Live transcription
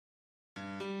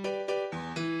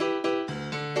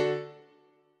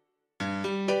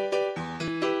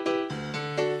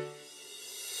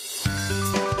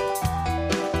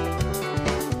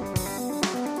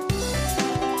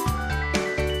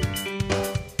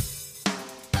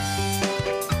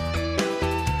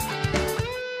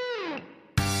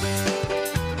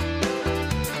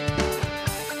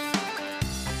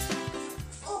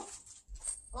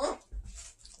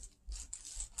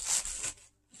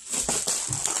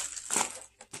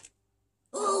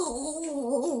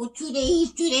2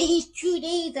 days. 2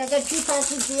 days. I got 2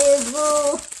 packages.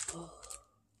 Wolf.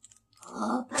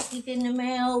 Oh, package in the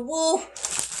mail. Wolf.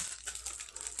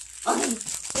 Oh,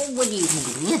 what do you think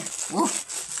it is? Wolf.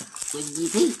 What do you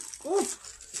think? Wolf.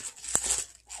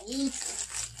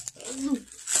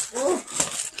 Wolf.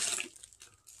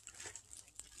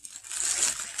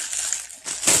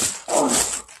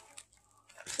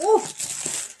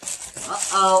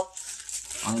 Uh-oh.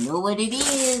 I know what it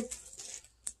is.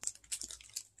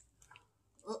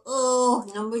 Uh-oh.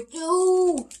 Number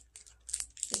 2.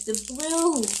 It's a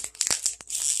blue.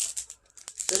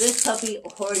 So this puppy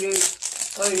ordered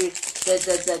the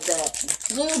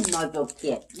blue muzzle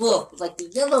kit. Woof. Like the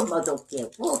yellow muzzle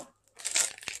kit. Woof.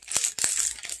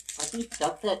 Puppy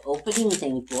sucks at opening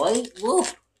things, boy.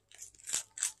 Woof.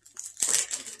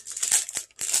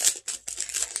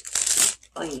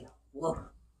 Oh yeah. Woof.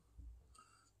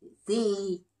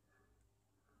 See,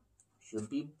 should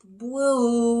be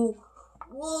blue.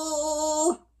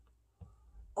 Whoa!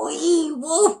 Oi,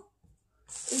 woof!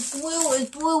 It's blue,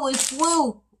 it's blue, it's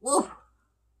blue. Woof!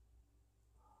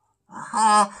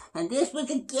 Aha! And this was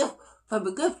a gift from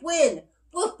a good friend,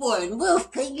 wolfborn.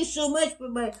 Woof! Thank you so much for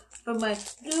my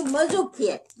new muzzle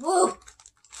kit. Woof!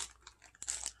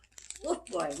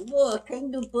 Wolfborn, woof!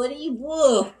 Thank you, buddy.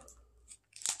 Woof!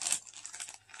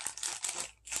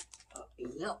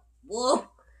 Yep. Woof.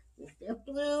 It's the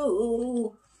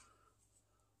blue.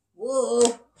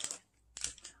 Woof.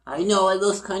 I know it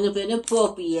looks kind of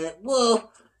inappropriate. Woof.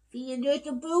 See, and there's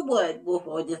the blue one. Woof.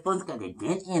 Oh, this one's got a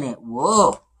dent in it.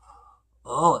 Woof.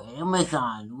 Oh,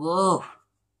 Amazon. Woof.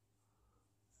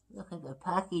 Look at the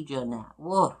package on that.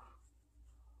 Woof.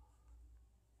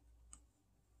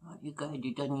 Oh, you guys,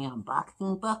 you done the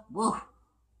unboxing, Buck? Woof.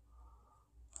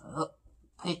 Oh,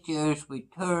 pictures,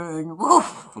 return.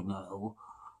 Woof. No.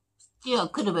 Still,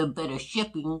 could have been better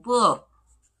shipping. Woof. Oh,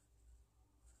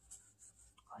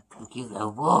 thank you, the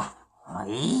wolf.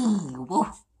 Hey,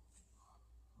 woof.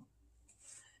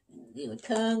 And the little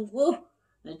tongue, woof.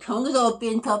 The tongue is all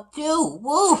bent up too.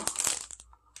 Woof.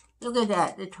 Look at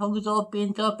that. The tongue is all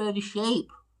bent up out of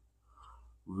shape.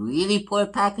 Really poor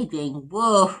packaging.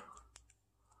 Woof.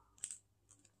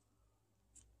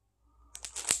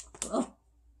 Woof.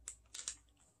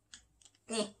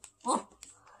 Okay. Woof.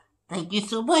 Thank you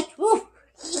so much. Woof.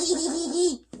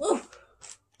 Woof.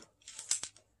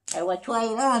 I will try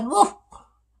it on. Woof.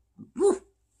 Woof.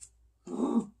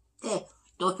 Okay.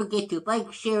 Don't forget to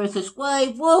like, share, and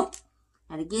subscribe. Woof.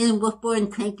 And again,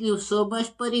 wolfborn, thank you so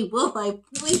much, buddy. Woof. I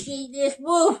appreciate this.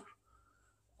 Woof.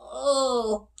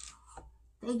 Oh.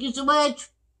 Thank you so much.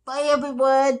 Bye,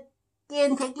 everyone.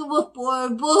 Again, thank you,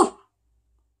 wolfborn. Woof.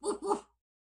 Woof. Woof.